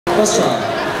First try.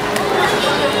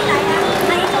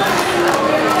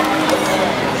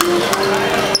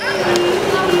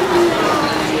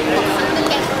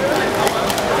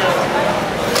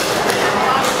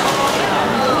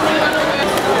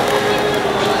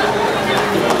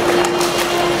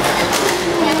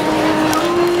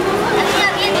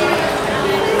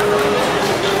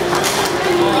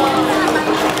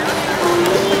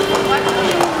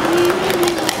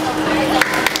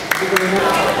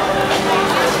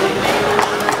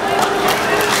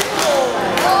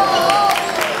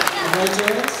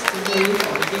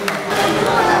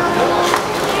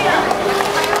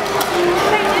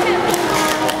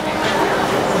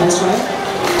 Nice try.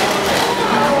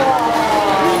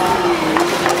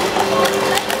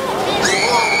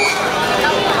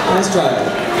 Nice try.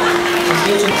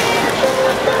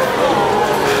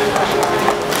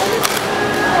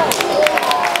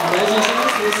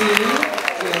 Congratulations, Lucy.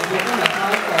 She has broken the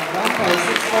time from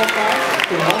 1.645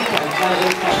 to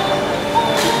 1.585.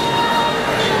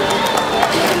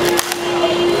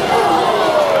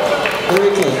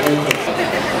 Very close, very close.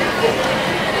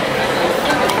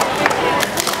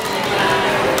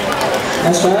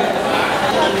 Nice try.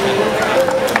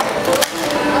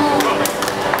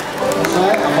 Nice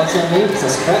try. Unfortunately, it's a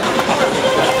scratch.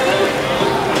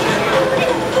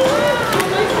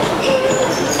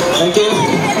 Thank you.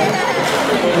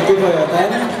 Thank you for your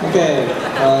time. Okay.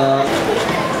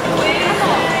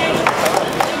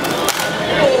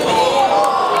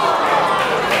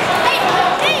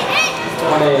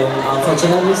 What an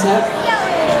unfortunate mishap.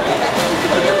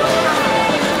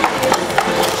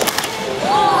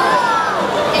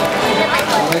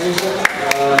 Congratulations.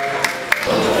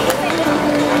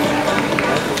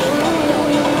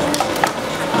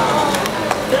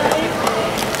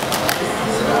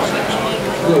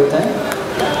 Good time.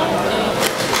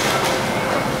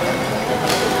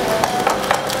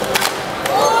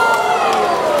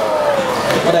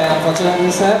 What an unfortunate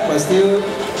mishap, but still.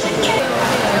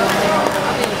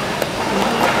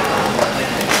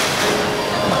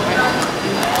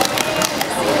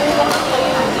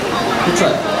 Good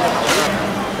try.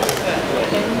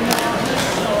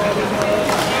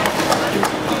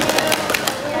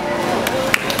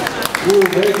 Ooh,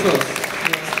 very close.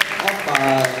 Off by.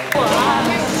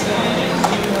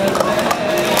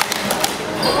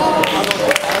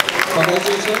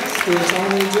 Congratulations to Chong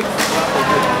Min-ju.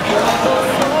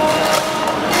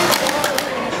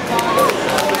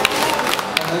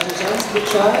 Congratulations, good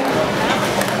try.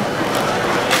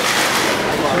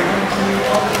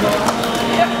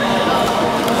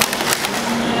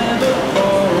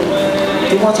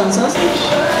 Two more chances.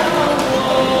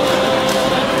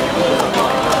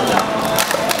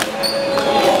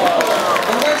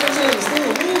 Congratulations, still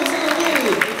lead.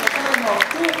 With a time of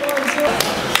 2.0.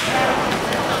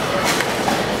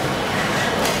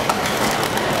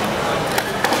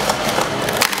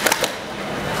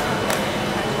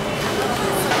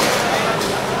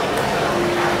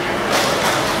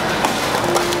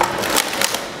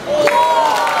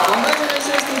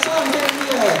 Congratulations to Chong getting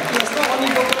here. He has not only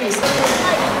broken his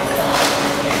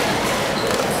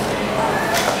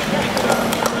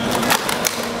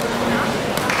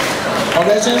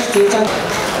congratulations to Chong.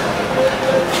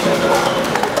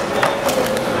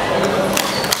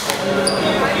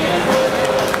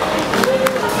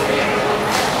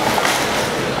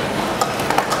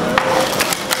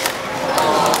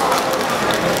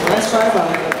 Nice try by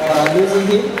losing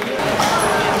him.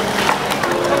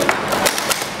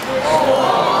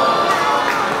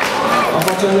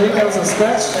 Unfortunately, that was a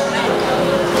scratch.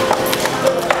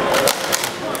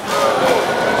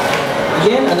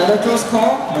 Again, another close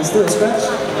call, but still a scratch.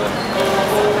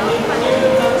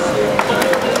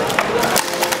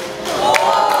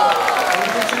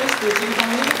 Congratulations to Jin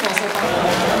Kang-lee for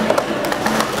surviving.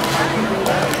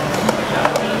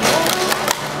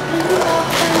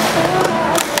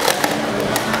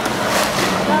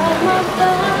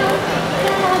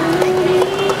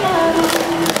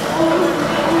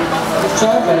 Good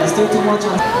try, but there's still too much.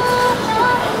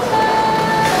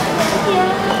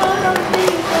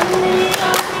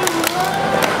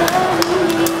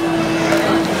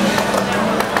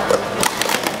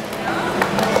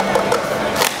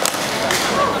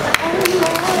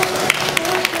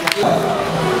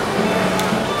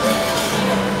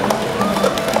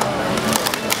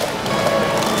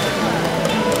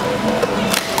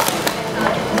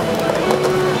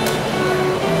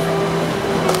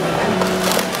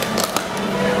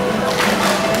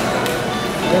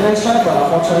 Nice try, but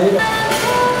unfortunately.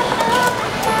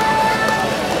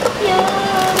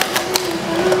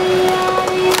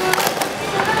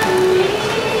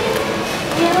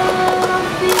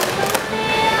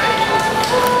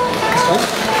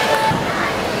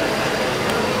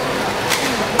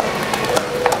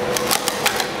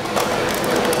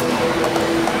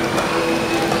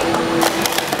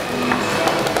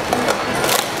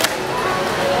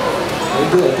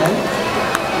 Very good attempt.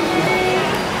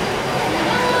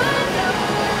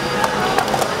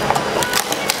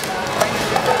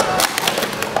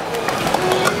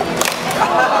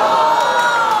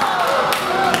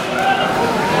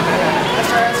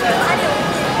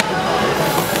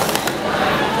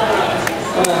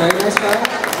 Very nice try.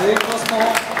 Very close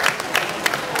call.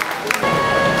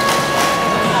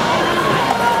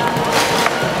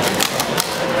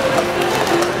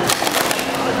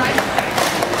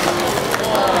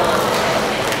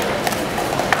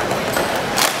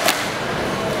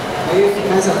 Very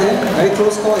nice attempt. Very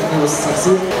close call if he will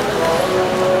succeed.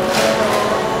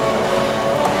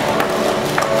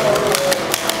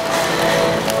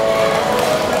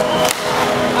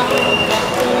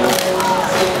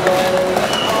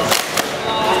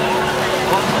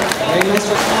 Very nice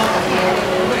try.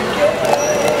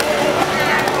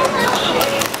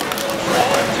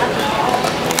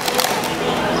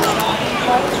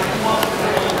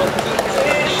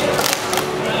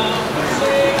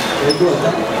 Very good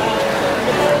attempt.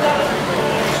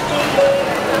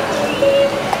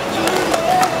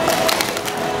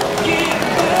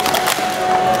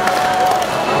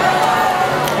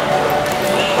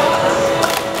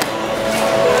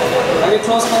 Very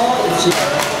close call if she...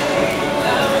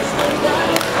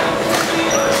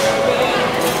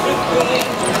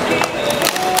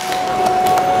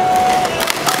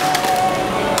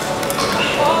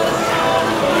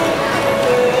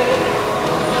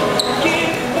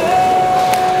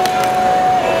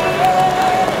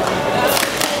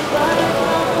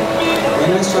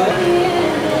 Very nice try.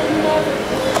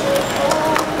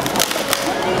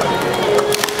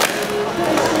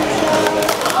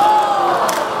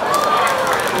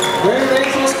 Very, very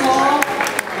close call.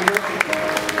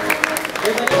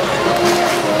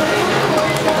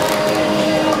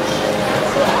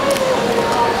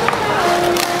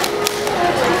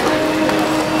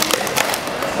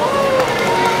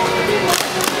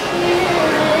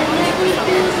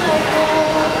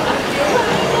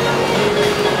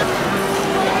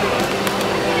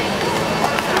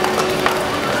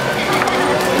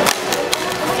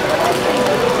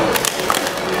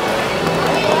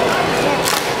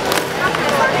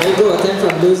 Very good attempt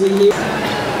from losing here.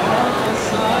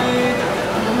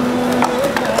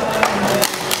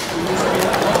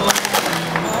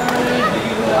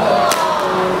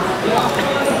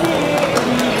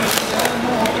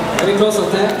 Very close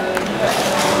attempt.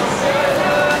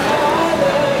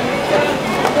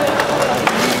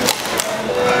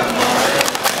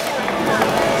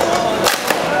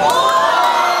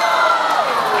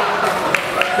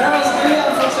 That was really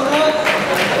unfortunate.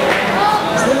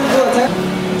 Still good attempt.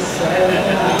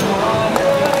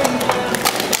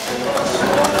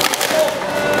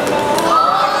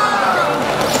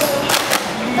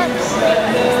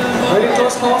 Very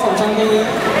close call from Chang Keng.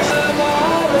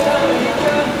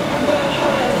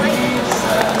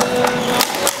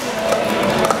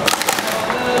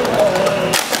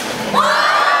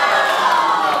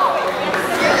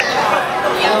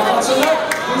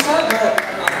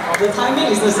 The timing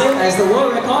is the same as the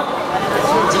world record,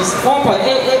 which is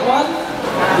 4.881,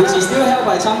 which is still held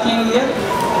by Chang Keng here.